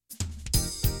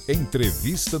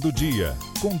Entrevista do dia,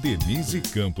 com Denise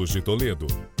Campos de Toledo.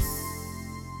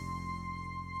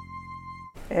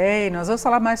 E nós vamos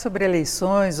falar mais sobre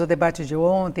eleições, o debate de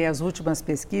ontem, as últimas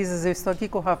pesquisas. Eu estou aqui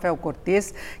com o Rafael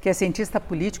Cortes, que é cientista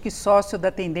político e sócio da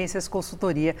Tendências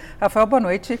Consultoria. Rafael, boa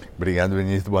noite. Obrigado,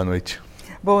 Denise. Boa noite.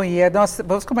 Bom, e nós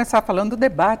vamos começar falando do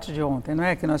debate de ontem, não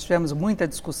é? Que nós tivemos muita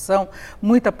discussão,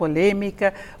 muita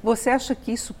polêmica. Você acha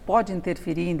que isso pode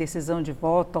interferir em decisão de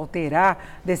voto,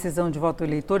 alterar decisão de voto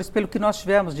eleitores, pelo que nós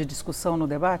tivemos de discussão no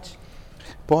debate?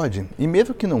 Pode, e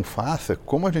mesmo que não faça,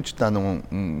 como a gente está numa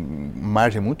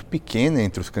margem muito pequena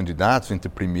entre os candidatos, entre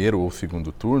primeiro ou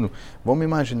segundo turno, vamos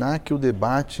imaginar que o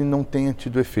debate não tenha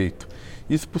tido efeito.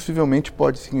 Isso possivelmente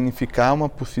pode significar uma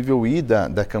possível ida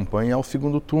da campanha ao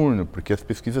segundo turno, porque as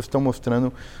pesquisas estão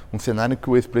mostrando um cenário que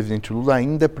o ex-presidente Lula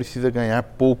ainda precisa ganhar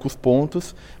poucos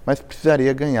pontos, mas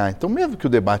precisaria ganhar. Então, mesmo que o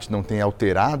debate não tenha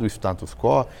alterado o status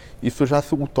quo, isso já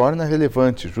o torna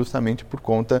relevante, justamente por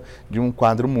conta de um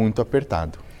quadro muito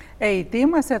apertado. E tem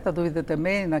uma certa dúvida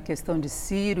também na questão de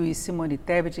Ciro e Simone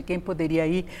Tebet, quem poderia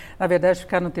ir, na verdade,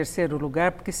 ficar no terceiro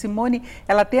lugar, porque Simone,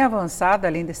 ela tem avançado,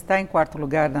 ela ainda está em quarto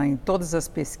lugar em todas as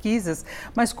pesquisas,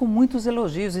 mas com muitos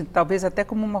elogios, e talvez até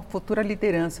como uma futura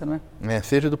liderança, não é?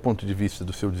 Seja do ponto de vista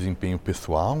do seu desempenho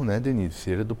pessoal, né, Denise,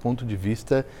 seja do ponto de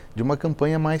vista de uma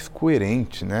campanha mais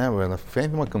coerente, né? Ela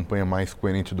fez uma campanha mais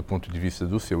coerente do ponto de vista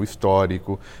do seu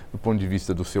histórico, do ponto de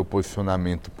vista do seu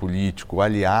posicionamento político,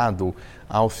 aliado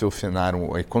ao seu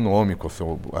cenário econômico,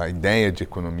 a ideia de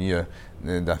economia,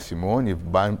 né, da Simone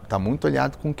está muito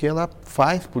alinhado com o que ela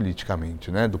faz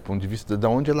politicamente, né, do ponto de vista de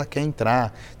onde ela quer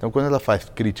entrar. Então, quando ela faz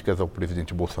críticas ao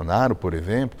presidente Bolsonaro, por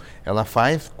exemplo, ela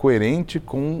faz coerente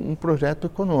com um projeto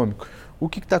econômico. O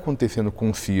que está acontecendo com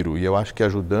o Ciro? E eu acho que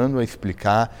ajudando a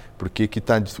explicar por que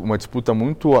está uma disputa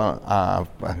muito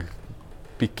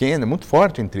pequena, muito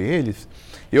forte entre eles,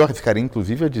 eu arriscaria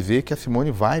inclusive a dizer que a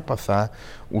Simone vai passar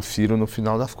o Ciro no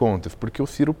final das contas, porque o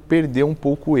Ciro perdeu um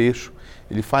pouco o eixo.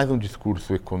 Ele faz um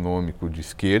discurso econômico de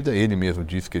esquerda, ele mesmo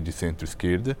diz que é de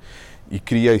centro-esquerda, e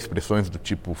cria expressões do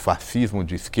tipo fascismo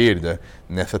de esquerda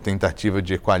nessa tentativa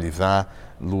de equalizar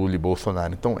Lula e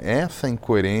Bolsonaro. Então, essa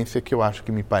incoerência que eu acho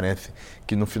que me parece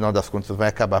que no final das contas vai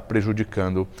acabar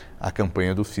prejudicando a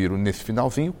campanha do Ciro nesse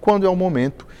finalzinho, quando é o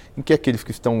momento em que aqueles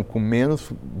que estão com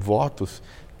menos votos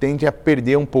tende a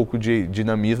perder um pouco de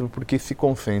dinamismo, porque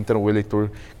o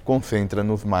eleitor concentra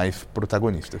nos mais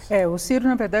protagonistas. O Ciro,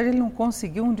 na verdade, ele não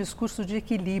conseguiu um discurso de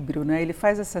equilíbrio, né? Ele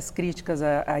faz essas críticas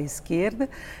à esquerda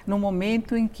no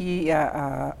momento em que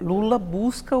a Lula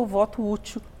busca o voto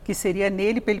útil, que seria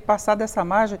nele, para ele passar dessa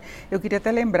margem. Eu queria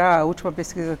até lembrar, a última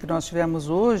pesquisa que nós tivemos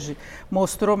hoje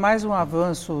mostrou mais um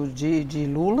avanço de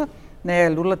Lula, né?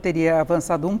 Lula teria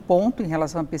avançado 1 ponto em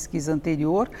relação à pesquisa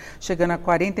anterior, chegando a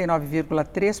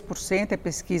 49,3%, é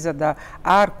pesquisa da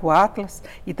Arco Atlas,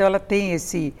 então ela tem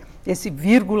esse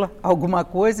vírgula alguma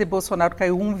coisa, e Bolsonaro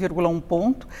caiu 1,1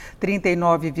 ponto,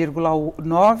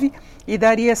 39,9%, e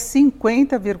daria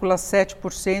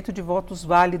 50,7% de votos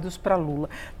válidos para Lula.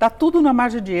 Está tudo na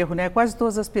margem de erro, né? Quase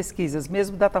todas as pesquisas,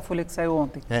 mesmo o Datafolha que saiu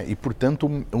ontem. E,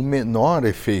 portanto, um menor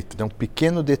efeito, né? Um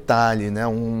pequeno detalhe, né?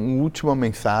 Uma última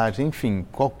mensagem, enfim,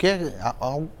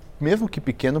 mesmo que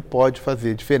pequeno, pode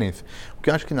fazer diferença. O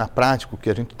que eu acho que na prática, o que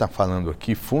a gente está falando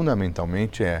aqui,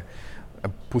 fundamentalmente,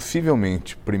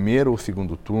 possivelmente, primeiro ou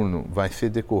segundo turno vai ser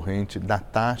decorrente da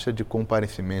taxa de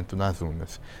comparecimento nas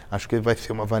urnas. Acho que vai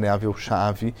ser uma variável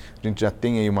chave. A gente já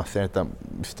tem aí uma certa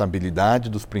estabilidade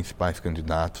dos principais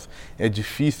candidatos. É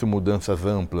difícil mudanças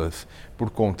amplas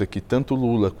por conta que tanto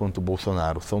Lula quanto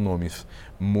Bolsonaro são nomes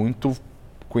muito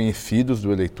conhecidos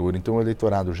do eleitor, então o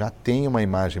eleitorado já tem uma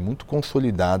imagem muito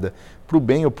consolidada para o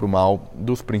bem ou para o mal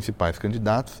dos principais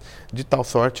candidatos, de tal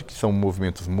sorte que são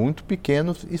movimentos muito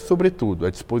pequenos e, sobretudo, à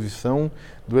disposição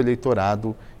do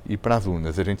eleitorado ir para as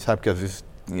urnas. A gente sabe que às vezes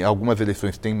em algumas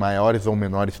eleições tem maiores ou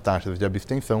menores taxas de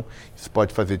abstenção, isso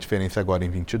pode fazer diferença agora em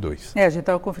 22. A gente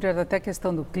estava conferindo até a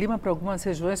questão do clima, para algumas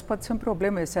regiões pode ser um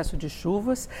problema o excesso de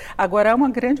chuvas. Agora, há uma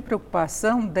grande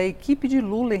preocupação da equipe de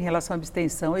Lula em relação à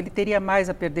abstenção, ele teria mais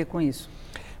a perder com isso?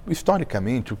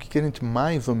 Historicamente, o que a gente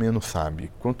mais ou menos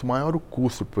sabe, quanto maior o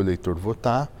custo para o eleitor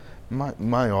votar,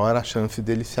 maior a chance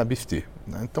dele se abster,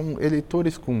 né? Então,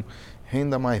 eleitores com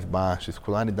renda mais baixa,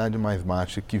 escolaridade mais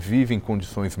baixa, que vivem em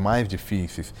condições mais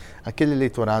difíceis, aquele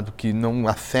eleitorado que não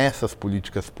acessa as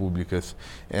políticas públicas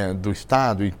do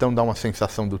Estado, então dá uma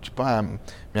sensação do tipo,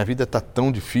 minha vida está tão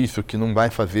difícil que não vai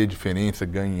fazer diferença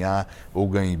ganhar ou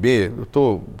ganhar B. Eu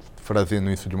estou trazendo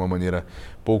isso de uma maneira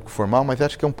pouco formal, mas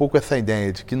acho que é um pouco essa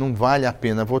ideia de que não vale a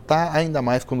pena votar, ainda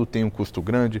mais quando tem um custo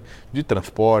grande de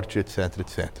transporte, etc,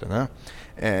 etc, né?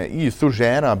 E isso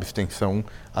gera abstenção,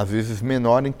 às vezes,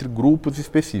 menor entre grupos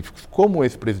específicos. Como o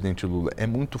ex-presidente Lula é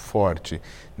muito forte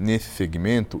nesse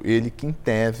segmento, ele que, em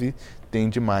tese,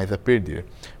 tende mais a perder.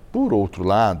 Por outro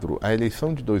lado, a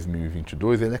eleição de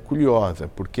 2022 ela é curiosa,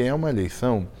 porque é uma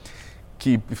eleição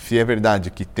que, se é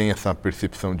verdade que tem essa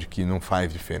percepção de que não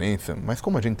faz diferença, mas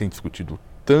como a gente tem discutido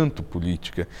tanto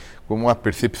política, como a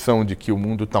percepção de que o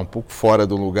mundo está um pouco fora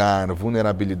do lugar,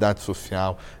 vulnerabilidade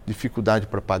social, dificuldade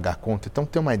para pagar a conta, então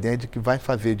tem uma ideia de que vai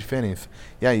fazer diferença.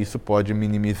 E aí isso pode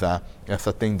minimizar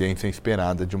essa tendência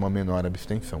esperada de uma menor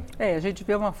abstenção. A gente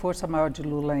vê uma força maior de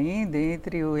Lula ainda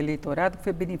entre o eleitorado que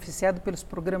foi beneficiado pelos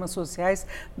programas sociais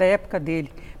da época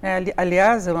dele.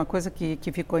 Aliás, é uma coisa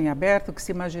que ficou em aberto, que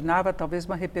se imaginava talvez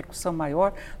uma repercussão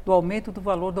maior do aumento do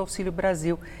valor do Auxílio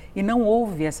Brasil. E não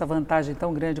houve essa vantagem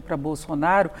tão grande para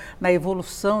Bolsonaro na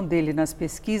evolução dele nas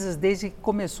pesquisas desde que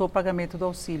começou o pagamento do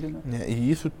auxílio. Né?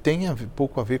 E isso tem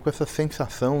pouco a ver com essa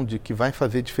sensação de que vai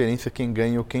fazer diferença quem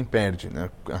ganha ou quem perde. Né?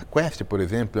 A Quest, por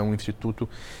exemplo, é um instituto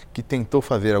que tentou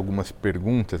fazer algumas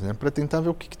perguntas, né, para tentar ver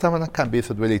o que estava na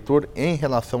cabeça do eleitor em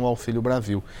relação ao Auxílio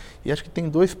Brasil. E acho que tem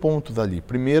 2 pontos ali.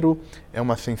 Primeiro, é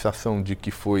uma sensação de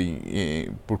que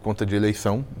foi por conta de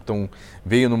eleição, então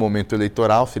veio no momento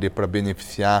eleitoral, seria para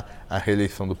beneficiar a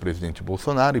reeleição do presidente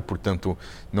Bolsonaro e, portanto,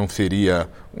 não seria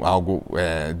algo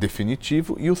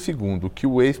definitivo. E o segundo, que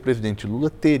o ex-presidente Lula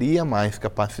teria mais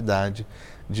capacidade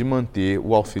de manter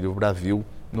o Auxílio Brasil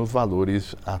nos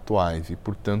valores atuais e,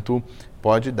 portanto,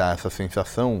 pode dar essa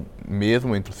sensação,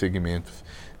 mesmo entre os segmentos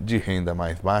de renda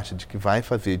mais baixa, de que vai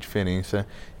fazer diferença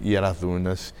ir às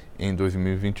urnas em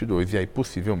 2022 e aí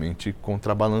possivelmente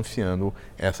contrabalanceando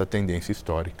essa tendência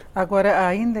histórica. Agora,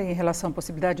 ainda em relação à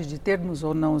possibilidade de termos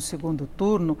ou não o segundo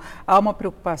turno, há uma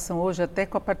preocupação hoje até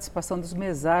com a participação dos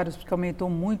mesários, porque aumentou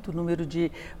muito o número de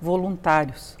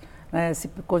voluntários. Se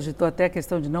cogitou até a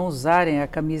questão de não usarem a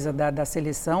camisa da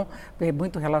seleção, é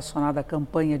muito relacionada à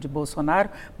campanha de Bolsonaro,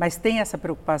 mas tem essa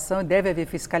preocupação e deve haver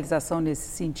fiscalização nesse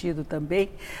sentido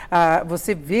também.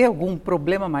 Você vê algum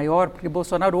problema maior? Porque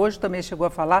Bolsonaro hoje também chegou a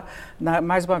falar,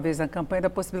 mais uma vez na campanha, da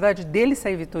possibilidade dele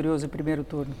sair vitorioso em primeiro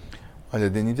turno. Olha,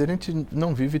 Denise, a gente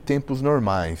não vive tempos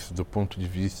normais do ponto de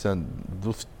vista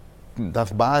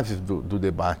das bases do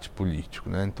debate político,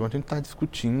 né? Então a gente está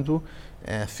discutindo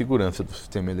segurança do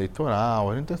sistema eleitoral,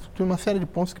 a gente está discutindo uma série de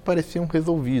pontos que pareciam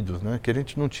resolvidos, né? Que a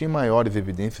gente não tinha maiores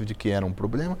evidências de que era um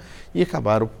problema e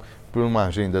acabaram por uma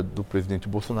agenda do presidente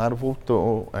Bolsonaro,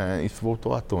 isso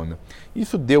voltou à tona.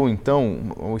 Isso deu, então,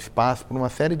 um espaço para uma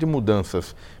série de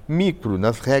mudanças micro,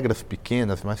 nas regras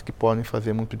pequenas, mas que podem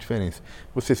fazer muita diferença.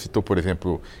 Você citou, por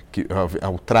exemplo,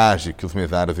 o traje que os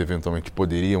mesários eventualmente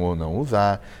poderiam ou não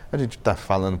usar. A gente está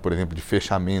falando, por exemplo, de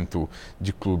fechamento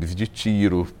de clubes de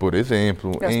tiro, por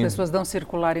exemplo. Que as pessoas não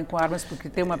circularem com armas porque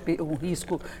tem um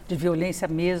risco de violência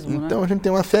mesmo. Então, né? A gente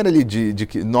tem uma série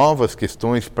de novas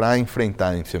questões para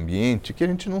enfrentar esse ambiente que a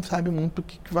gente não sabe muito o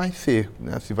que vai ser,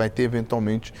 né? Se vai ter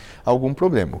eventualmente algum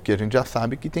problema. O que a gente já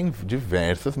sabe é que tem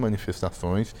diversas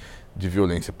manifestações de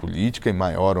violência política em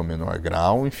maior ou menor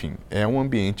grau, enfim, é um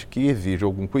ambiente que exige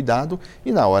algum cuidado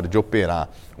e na hora de operar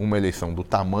uma eleição do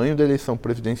tamanho da eleição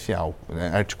presidencial, né,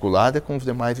 articulada com os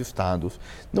demais estados,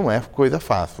 não é coisa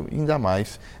fácil, ainda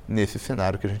mais nesse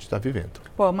cenário que a gente está vivendo.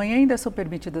 Bom, amanhã ainda são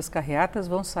permitidas carreatas,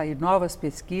 vão sair novas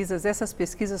pesquisas, essas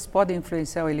pesquisas podem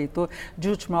influenciar o eleitor de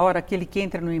última hora, aquele que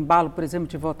entra no embalo, por exemplo,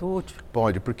 de voto útil?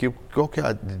 Pode, porque qual que é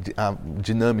a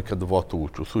dinâmica do voto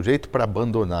útil? O sujeito, para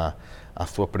abandonar a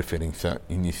sua preferência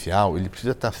inicial, ele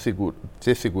precisa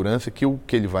ter segurança que o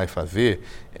que ele vai fazer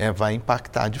vai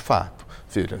impactar de fato.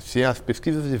 Ou seja, se as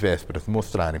pesquisas de vésperas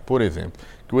mostrarem, por exemplo,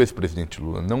 que o ex-presidente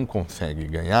Lula não consegue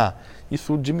ganhar,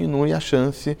 isso diminui a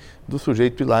chance do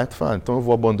sujeito ir lá e falar, então eu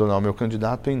vou abandonar o meu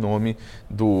candidato em nome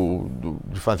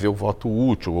de fazer o voto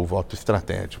útil ou o voto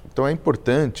estratégico. Então é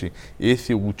importante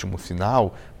esse último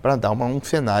sinal para dar um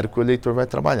cenário que o eleitor vai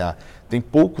trabalhar. Tem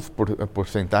poucos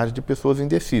porcentagens de pessoas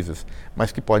indecisas,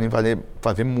 mas que podem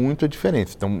fazer muita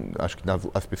diferença. Então, acho que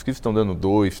as pesquisas estão dando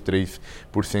 2%,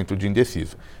 3% de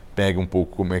indeciso. Pega um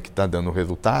pouco como é que está dando o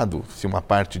resultado, se uma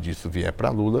parte disso vier para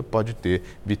Lula, pode ter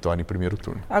vitória em primeiro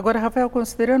turno. Agora, Rafael,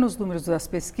 considerando os números das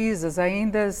pesquisas,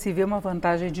 ainda se vê uma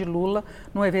vantagem de Lula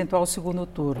no eventual segundo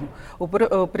turno.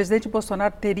 O presidente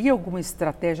Bolsonaro teria alguma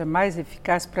estratégia mais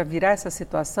eficaz para virar essa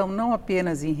situação, não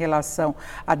apenas em relação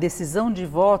à decisão de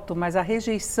voto, mas à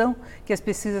rejeição, que as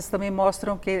pesquisas também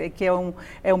mostram que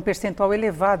é um percentual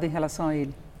elevado em relação a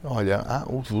ele? Olha,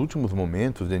 os últimos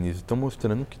momentos, Denise, estão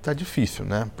mostrando que está difícil,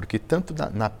 né? Porque tanto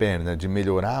na perna de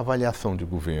melhorar a avaliação de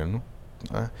governo,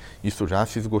 né? Isso já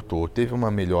se esgotou. Teve uma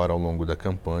melhora ao longo da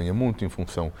campanha, muito em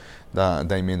função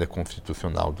da emenda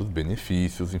constitucional dos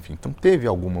benefícios, enfim. Então teve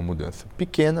alguma mudança,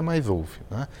 pequena, mas houve,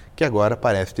 né? Que agora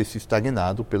parece ter se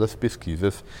estagnado pelas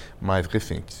pesquisas mais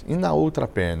recentes. E na outra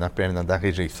perna, a perna da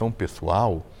rejeição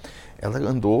pessoal, ela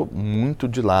andou muito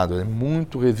de lado, ela é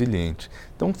muito resiliente.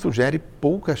 Então, sugere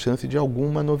pouca chance de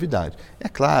alguma novidade. É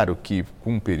claro que,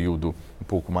 com um período um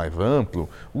pouco mais amplo,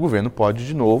 o governo pode,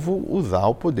 de novo, usar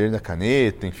o poder da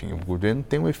caneta, enfim, o governo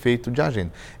tem um efeito de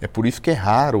agenda. É por isso que é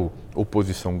raro a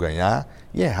oposição ganhar,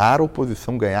 e é raro a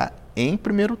oposição ganhar em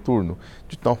primeiro turno,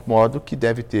 de tal modo que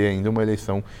deve ter ainda uma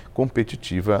eleição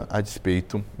competitiva a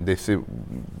despeito dessa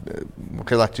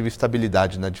relativa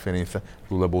estabilidade na diferença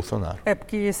Lula-Bolsonaro.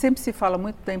 Porque sempre se fala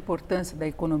muito da importância da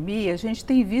economia, a gente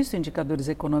tem visto indicadores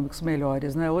econômicos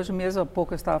melhores, né? Hoje mesmo, há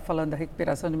pouco eu estava falando da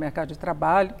recuperação do mercado de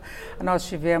trabalho, nós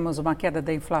tivemos uma queda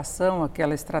da inflação,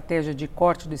 aquela estratégia de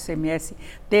corte do ICMS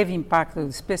teve impacto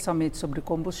especialmente sobre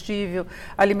combustível,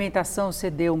 a alimentação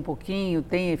cedeu um pouquinho,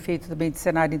 tem efeito também de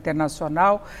cenário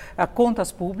internacional, a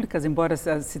contas públicas, embora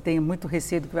se tenha muito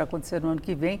receio do que vai acontecer no ano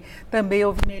que vem, também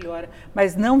houve melhora,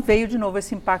 mas não veio de novo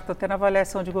esse impacto até na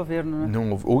avaliação de governo, né?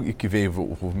 Não, o que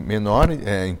veio menor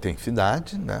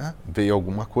intensidade, né? Veio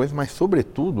alguma coisa, mas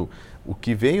sobretudo o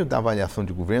que veio da avaliação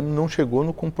de governo não chegou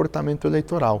no comportamento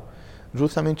eleitoral,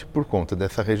 justamente por conta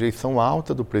dessa rejeição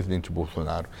alta do presidente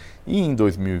Bolsonaro. E em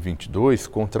 2022,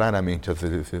 contrariamente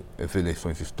às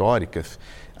eleições históricas,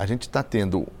 a gente está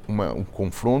tendo um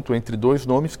confronto entre dois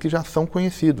nomes que já são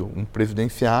conhecidos, um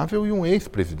presidenciável e um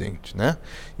ex-presidente, né?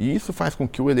 E isso faz com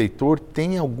que o eleitor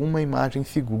tenha alguma imagem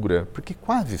segura, porque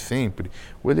quase sempre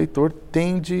o eleitor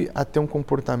tende a ter um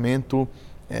comportamento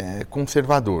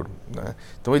conservador, né?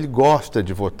 Então ele gosta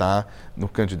de votar no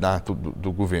candidato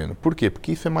do governo. Por quê?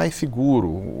 Porque isso é mais seguro,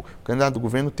 o candidato do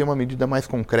governo tem uma medida mais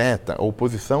concreta, a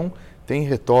oposição tem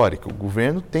retórica, o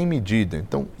governo tem medida.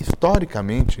 Então,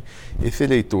 historicamente, esse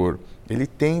eleitor, ele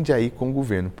tende a ir com o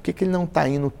governo. Por que ele não está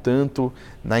indo tanto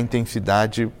na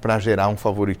intensidade para gerar um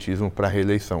favoritismo para a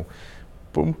reeleição?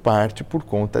 Por parte por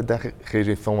conta da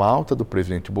rejeição alta do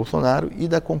presidente Bolsonaro e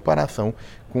da comparação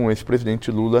com o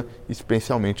ex-presidente Lula,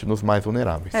 especialmente nos mais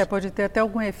vulneráveis. Pode ter até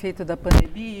algum efeito da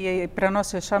pandemia, e para nós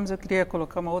fecharmos eu queria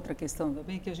colocar uma outra questão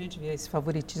também, que a gente vê esse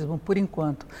favoritismo, por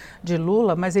enquanto, de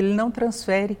Lula, mas ele não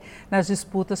transfere nas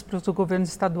disputas para os governos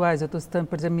estaduais. Eu estou citando,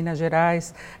 por exemplo, Minas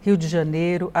Gerais, Rio de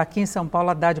Janeiro, aqui em São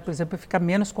Paulo, Haddad, por exemplo, fica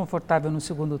menos confortável no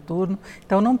segundo turno,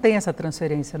 então não tem essa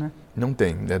transferência, né? Não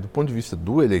tem, né? Do ponto de vista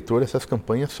do eleitor, essas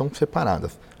campanhas são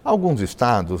separadas. Alguns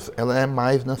estados, ela é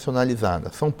mais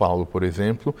nacionalizada. São Paulo, por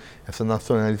exemplo, essa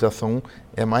nacionalização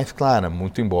é mais clara,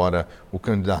 muito embora o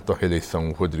candidato à reeleição,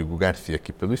 o Rodrigo Garcia,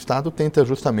 aqui pelo estado, tenta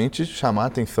justamente chamar a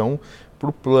atenção para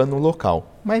o plano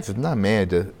local. Mas, na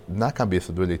média, na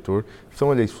cabeça do eleitor,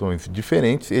 são eleições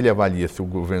diferentes. Ele avalia se o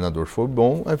governador foi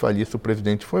bom, avalia se o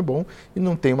presidente foi bom, e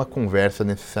não tem uma conversa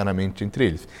necessariamente entre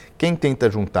eles. Quem tenta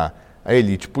juntar a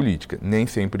elite política, nem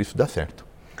sempre isso dá certo.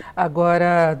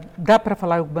 Agora, dá para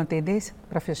falar alguma tendência,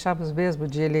 para fecharmos mesmo,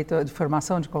 de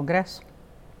formação de Congresso?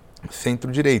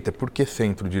 Centro-direita. Por que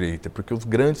centro-direita? Porque os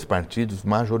grandes partidos,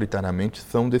 majoritariamente,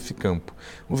 são desse campo.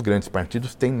 Os grandes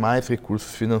partidos têm mais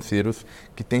recursos financeiros,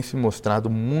 que têm se mostrado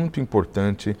muito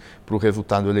importante para o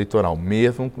resultado eleitoral,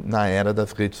 mesmo na era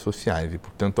das redes sociais. E,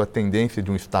 portanto, a tendência de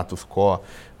um status quo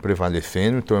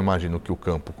prevalecendo, então eu imagino que o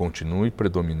campo continue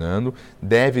predominando,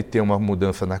 deve ter uma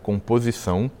mudança na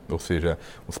composição, ou seja,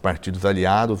 os partidos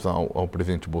aliados ao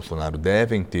presidente Bolsonaro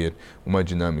devem ter uma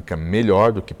dinâmica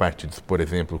melhor do que partidos, por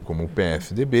exemplo, como o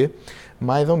PSDB,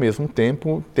 mas ao mesmo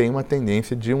tempo tem uma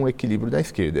tendência de um equilíbrio da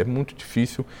esquerda. É muito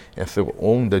difícil essa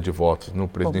onda de votos no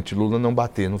presidente Lula não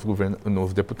bater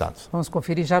nos deputados. Vamos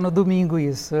conferir já no domingo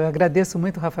isso. Eu agradeço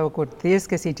muito ao Rafael Cortes,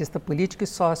 que é cientista político e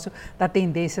sócio da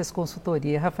Tendências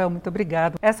Consultoria. Rafael, muito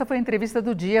obrigado. Essa foi a entrevista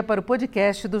do dia para o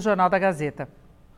podcast do Jornal da Gazeta.